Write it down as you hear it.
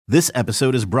This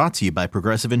episode is brought to you by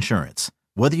Progressive Insurance.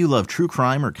 Whether you love true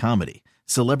crime or comedy,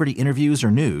 celebrity interviews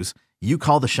or news, you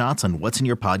call the shots on what's in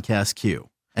your podcast queue.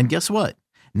 And guess what?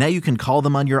 Now you can call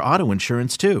them on your auto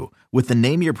insurance too with the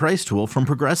Name Your Price tool from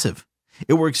Progressive.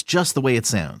 It works just the way it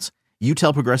sounds. You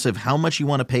tell Progressive how much you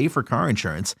want to pay for car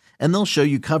insurance, and they'll show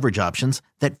you coverage options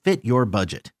that fit your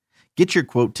budget. Get your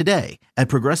quote today at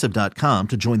Progressive.com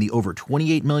to join the over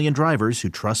 28 million drivers who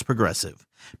trust Progressive.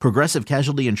 Progressive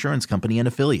Casualty Insurance Company and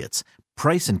Affiliates.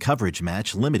 Price and coverage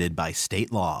match limited by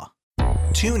state law.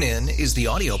 TuneIn is the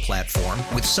audio platform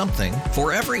with something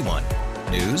for everyone.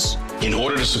 News. In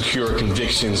order to secure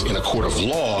convictions in a court of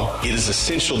law, it is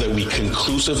essential that we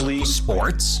conclusively.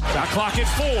 Sports. Got clock at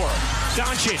 4.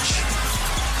 Doncic.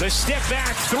 The step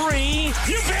back 3.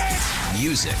 You bet.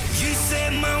 Music. You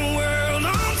set my world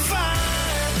on fire.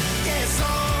 Yes,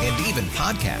 and even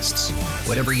podcasts.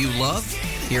 Whatever you love,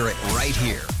 hear it right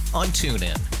here on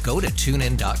TuneIn. Go to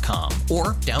TuneIn.com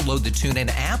or download the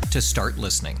TuneIn app to start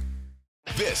listening.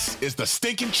 This is the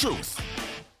Stinkin' Truth.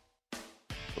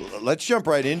 Let's jump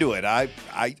right into it. I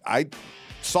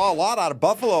saw a lot out of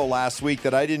Buffalo last week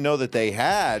that I didn't know that they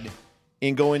had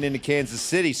in going into Kansas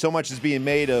City. So much is being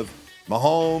made of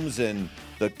Mahomes and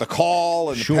the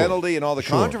call and the penalty and all the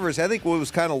controversy. I think what was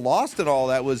kind of lost in all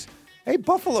that was, hey,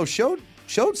 Buffalo showed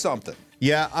something.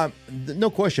 Yeah,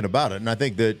 no question about it. And I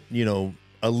think that,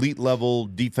 elite level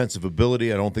defensive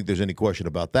ability, I don't think there's any question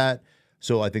about that.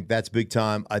 So I think that's big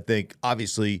time. I think,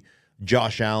 obviously,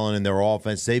 Josh Allen and their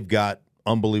offense, they've got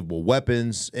unbelievable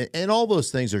weapons, and all those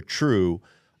things are true.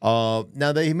 Now,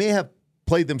 they may have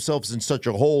played themselves in such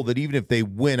a hole that even if they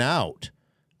win out,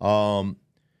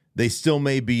 they still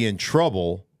may be in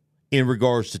trouble in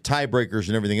regards to tiebreakers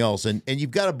and everything else. And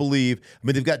you've got to believe,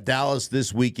 they've got Dallas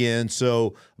this weekend,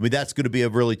 so, that's going to be a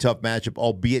really tough matchup,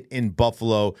 albeit in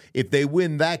Buffalo. If they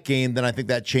win that game, then I think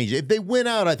that changes. If they win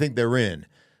out, I think they're in.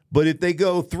 But if they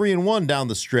go 3-1 down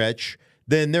the stretch,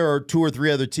 then there are 2 or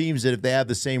 3 other teams that if they have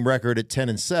the same record at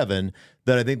 10-7,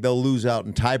 that I think they'll lose out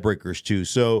in tiebreakers too.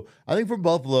 So I think for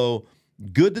Buffalo,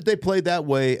 good that they played that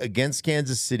way against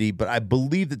Kansas City, but I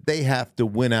believe that they have to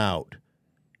win out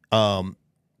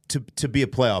to be a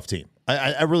playoff team.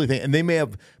 I really think, and they may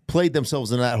have played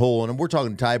themselves in that hole. And we're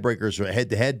talking tiebreakers or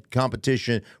head-to-head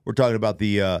competition. We're talking about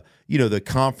the the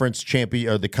conference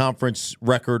champion or the conference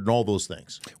record and all those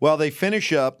things. Well, they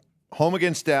finish up home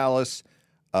against Dallas,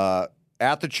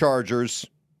 at the Chargers.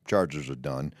 Chargers are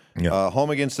done. Yeah. Home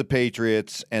against the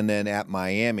Patriots, and then at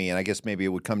Miami. And I guess maybe it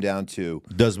would come down to,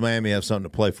 does Miami have something to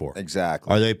play for?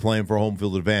 Exactly. Are they playing for home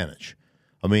field advantage?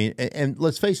 And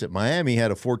let's face it, Miami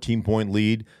had a 14-point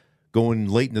lead going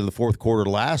late into the fourth quarter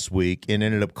last week and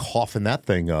ended up coughing that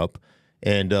thing up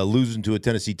and losing to a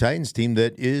Tennessee Titans team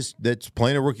that's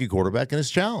playing a rookie quarterback and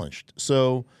is challenged.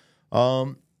 So,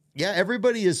 yeah,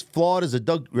 everybody is flawed as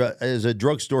a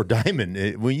drugstore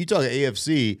diamond. When you talk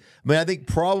AFC, I think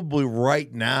probably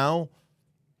right now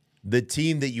the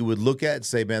team that you would look at and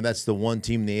say, man, that's the one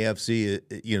team in the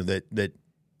AFC,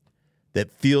 that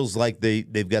feels like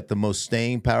they've got the most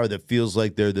staying power, that feels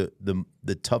like they're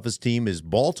the toughest team is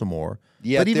Baltimore.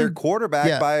 Yeah, they're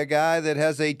quarterbacked by a guy that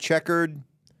has a checkered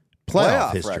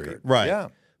playoff history. Record. Right. Yeah.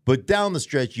 But down the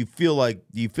stretch, you feel like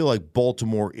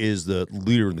Baltimore is the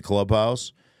leader in the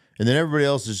clubhouse, and then everybody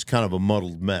else is kind of a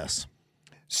muddled mess.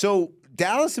 So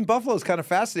Dallas and Buffalo is kind of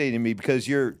fascinating to me because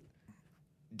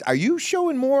are you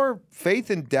showing more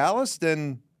faith in Dallas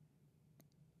than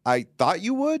I thought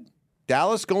you would?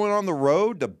 Dallas going on the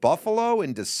road to Buffalo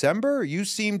in December? You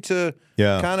seem to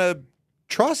kind of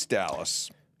trust Dallas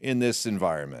in this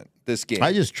environment, this game.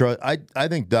 I just trust. I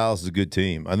think Dallas is a good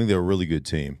team. I think they're a really good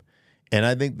team. And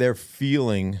I think they're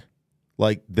feeling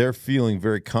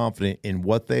very confident in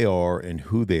what they are and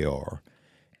who they are.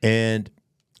 And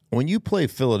when you play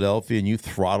Philadelphia and you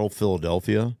throttle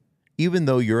Philadelphia, even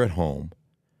though you're at home,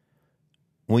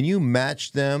 when you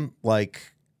match them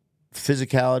like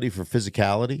physicality for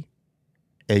physicality,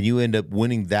 and you end up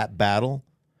winning that battle,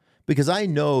 because I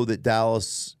know that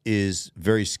Dallas is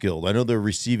very skilled. I know their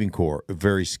receiving core are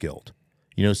very skilled.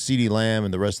 CeeDee Lamb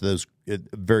and the rest of those,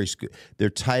 very skilled. Their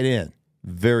tight end,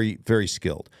 very, very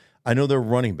skilled. I know their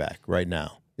running back right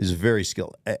now is very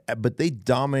skilled, but they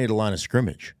dominate a line of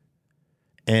scrimmage.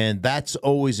 And that's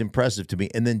always impressive to me.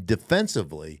 And then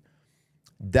defensively,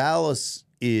 Dallas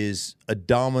is a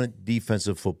dominant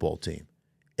defensive football team.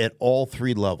 At all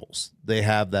 3 levels, they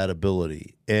have that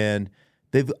ability. And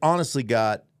they've honestly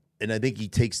got, and I think he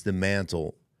takes the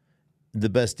mantle, the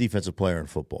best defensive player in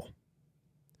football.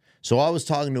 So I was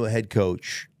talking to a head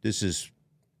coach, this is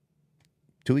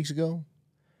 2 weeks ago,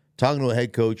 talking to a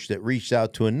head coach that reached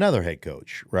out to another head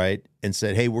coach, right, and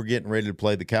said, hey, we're getting ready to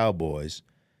play the Cowboys.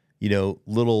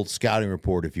 little scouting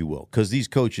report, if you will, because these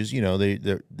coaches,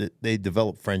 they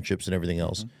develop friendships and everything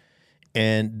else. Mm-hmm.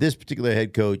 And this particular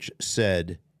head coach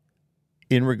said,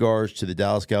 in regards to the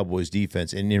Dallas Cowboys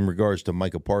defense and in regards to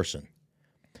Micah Parsons,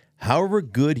 however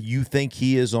good you think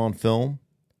he is on film,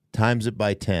 times it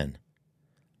by 10.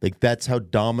 Like, that's how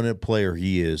dominant a player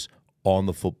he is on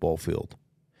the football field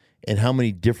and how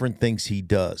many different things he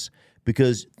does.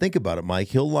 Because think about it, Mike.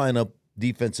 He'll line up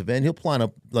defensive end. He'll line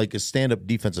up like a stand-up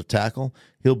defensive tackle.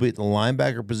 He'll be at the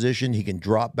linebacker position. He can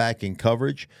drop back in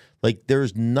coverage. Like,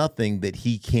 there's nothing that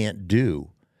he can't do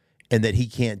and that he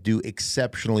can't do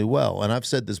exceptionally well. And I've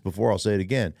said this before. I'll say it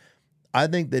again. I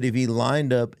think that if he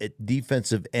lined up at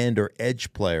defensive end or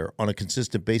edge player on a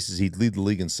consistent basis, he'd lead the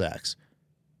league in sacks.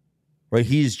 Right?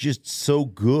 He's just so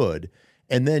good.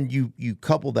 And then you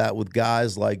couple that with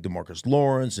guys like DeMarcus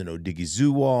Lawrence and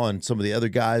Odighizuwa and some of the other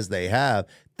guys they have.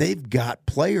 They've got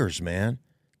players, man.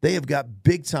 They have got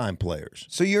big-time players.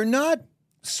 So you're not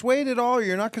swayed at all?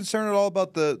 You're not concerned at all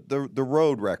about the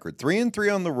road record?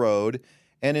 3-3 on the road,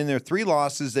 and in their 3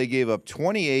 losses, they gave up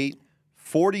 28,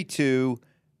 42,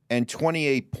 and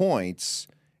 28 points.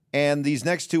 And these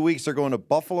next 2 weeks, they're going to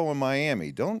Buffalo and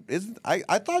Miami.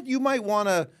 I thought you might want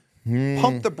to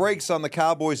pump the brakes on the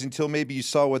Cowboys until maybe you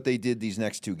saw what they did these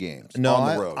next 2 games on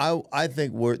the road. I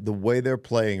think the way they're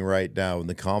playing right now and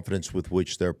the confidence with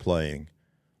which they're playing,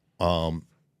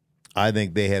 I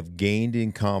think they have gained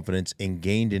in confidence and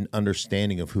gained in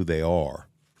understanding of who they are.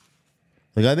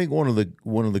 Like, I think one of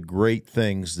the great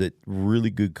things that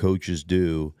really good coaches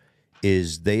do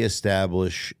is they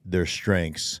establish their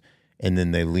strengths and then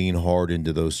they lean hard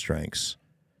into those strengths.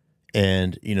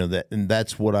 And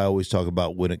that's what I always talk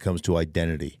about when it comes to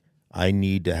identity. I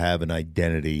need to have an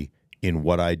identity in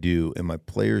what I do, and my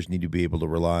players need to be able to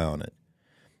rely on it.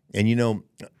 And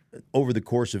over the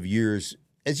course of years,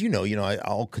 as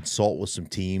I'll consult with some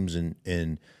teams, and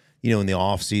in the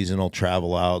off season, I'll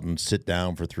travel out and sit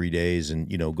down for 3 days and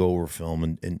go over film,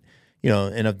 and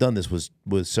I've done this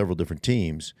with several different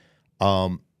teams.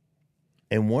 And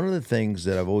one of the things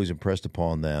that I've always impressed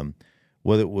upon them,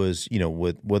 whether it was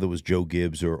Joe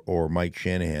Gibbs or Mike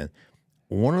Shanahan,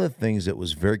 one of the things that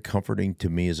was very comforting to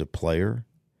me as a player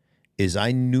is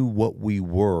I knew what we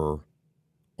were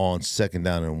on 2nd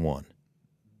down and 1.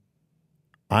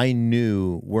 I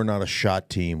knew we're not a shot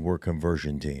team, we're a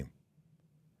conversion team.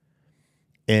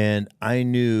 And I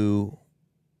knew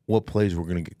what plays were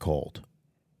going to get called.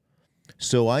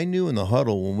 So I knew in the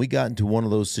huddle when we got into one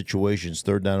of those situations,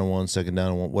 3rd down and 1, 2nd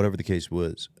down and 1, whatever the case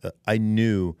was, I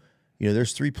knew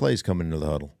there's 3 plays coming into the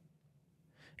huddle.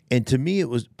 And to me,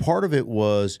 part of it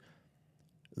was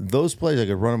those plays I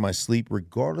could run in my sleep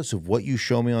regardless of what you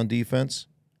show me on defense.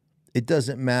 It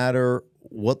doesn't matter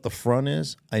what the front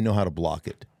is. I know how to block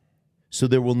it. So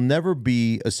there will never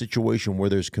be a situation where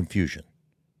there's confusion.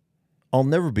 I'll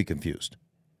never be confused.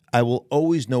 I will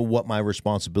always know what my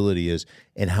responsibility is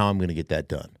and how I'm going to get that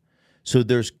done. So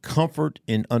there's comfort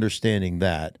in understanding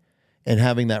that and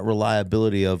having that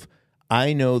reliability of,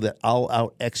 I know that I'll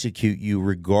out-execute you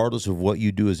regardless of what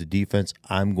you do as a defense.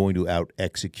 I'm going to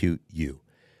out-execute you.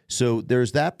 So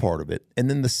there's that part of it. And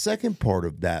then the second part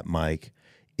of that, Mike,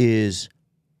 is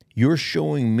you're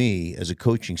showing me as a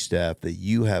coaching staff that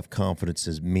you have confidence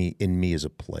in me as a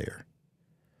player.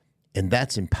 And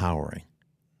that's empowering.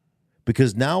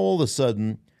 Because now all of a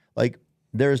sudden, like,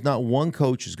 there is not one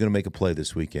coach who's going to make a play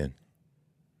this weekend.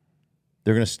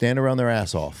 They're going to stand around their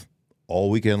ass off all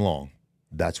weekend long.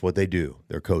 That's what they do.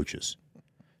 They're coaches.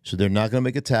 So they're not going to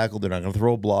make a tackle. They're not going to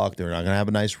throw a block. They're not going to have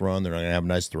a nice run. They're not going to have a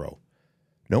nice throw.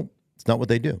 Nope. It's not what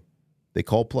they do. They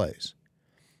call plays.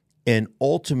 And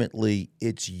ultimately,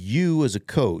 it's you as a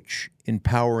coach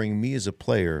empowering me as a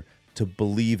player to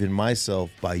believe in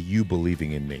myself by you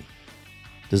believing in me.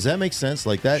 Does that make sense?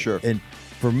 Like that? Sure. And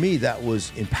for me, that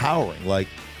was empowering. Like,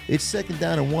 it's 2nd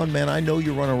down and 1, man. I know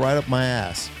you're running right up my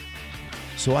ass.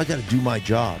 So I got to do my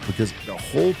job because the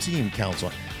whole team counts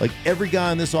on. Like, every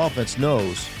guy on this offense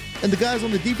knows, and the guys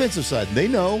on the defensive side, they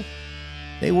know.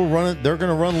 They're going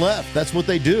to run left. That's what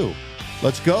they do.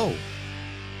 Let's go.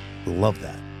 Love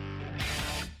that.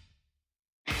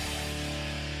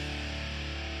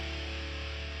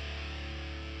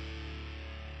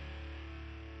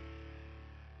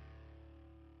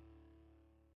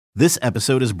 This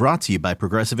episode is brought to you by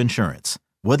Progressive Insurance.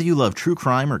 Whether you love true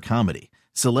crime or comedy,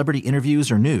 celebrity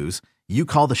interviews or news, you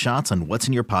call the shots on what's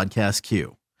in your podcast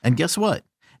queue. And guess what?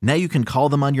 Now you can call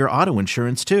them on your auto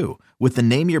insurance too with the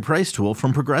Name Your Price tool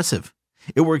from Progressive.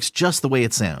 It works just the way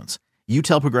it sounds. You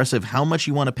tell Progressive how much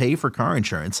you want to pay for car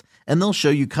insurance, and they'll show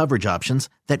you coverage options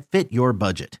that fit your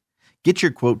budget. Get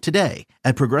your quote today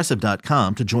at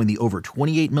Progressive.com to join the over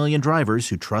 28 million drivers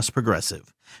who trust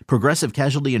Progressive. Progressive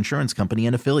Casualty Insurance Company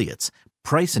and Affiliates.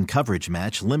 Price and coverage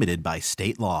match limited by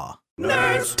state law.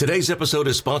 Nerds. Today's episode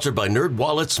is sponsored by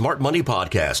NerdWallet's Smart Money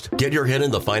Podcast. Get your head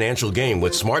in the financial game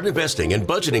with smart investing and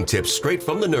budgeting tips straight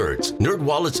from the nerds.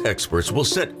 NerdWallet's experts will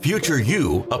set future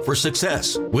you up for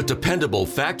success with dependable,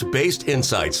 fact-based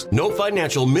insights. No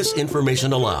financial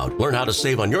misinformation allowed. Learn how to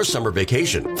save on your summer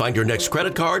vacation, find your next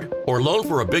credit card or loan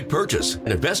for a big purchase, and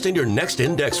invest in your next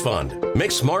index fund.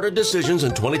 Make smarter decisions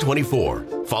in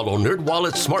 2024. Follow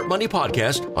NerdWallet's Smart Money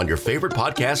Podcast on your favorite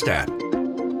podcast app.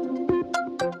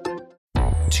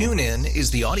 TuneIn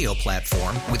is the audio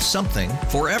platform with something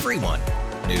for everyone.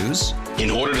 News.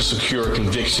 In order to secure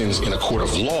convictions in a court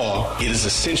of law, it is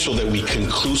essential that we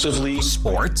conclusively.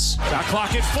 Sports. Shot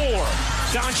clock at 4.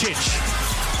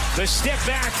 Doncic. The step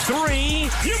back 3.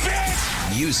 You bet.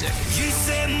 Music. You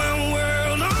set my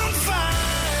world on fire.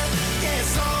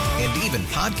 Yes, and even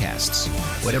podcasts.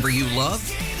 Whatever you love,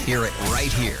 hear it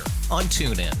right here on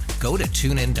TuneIn. Go to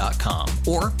TuneIn.com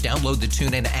or download the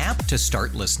TuneIn app to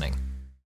start listening.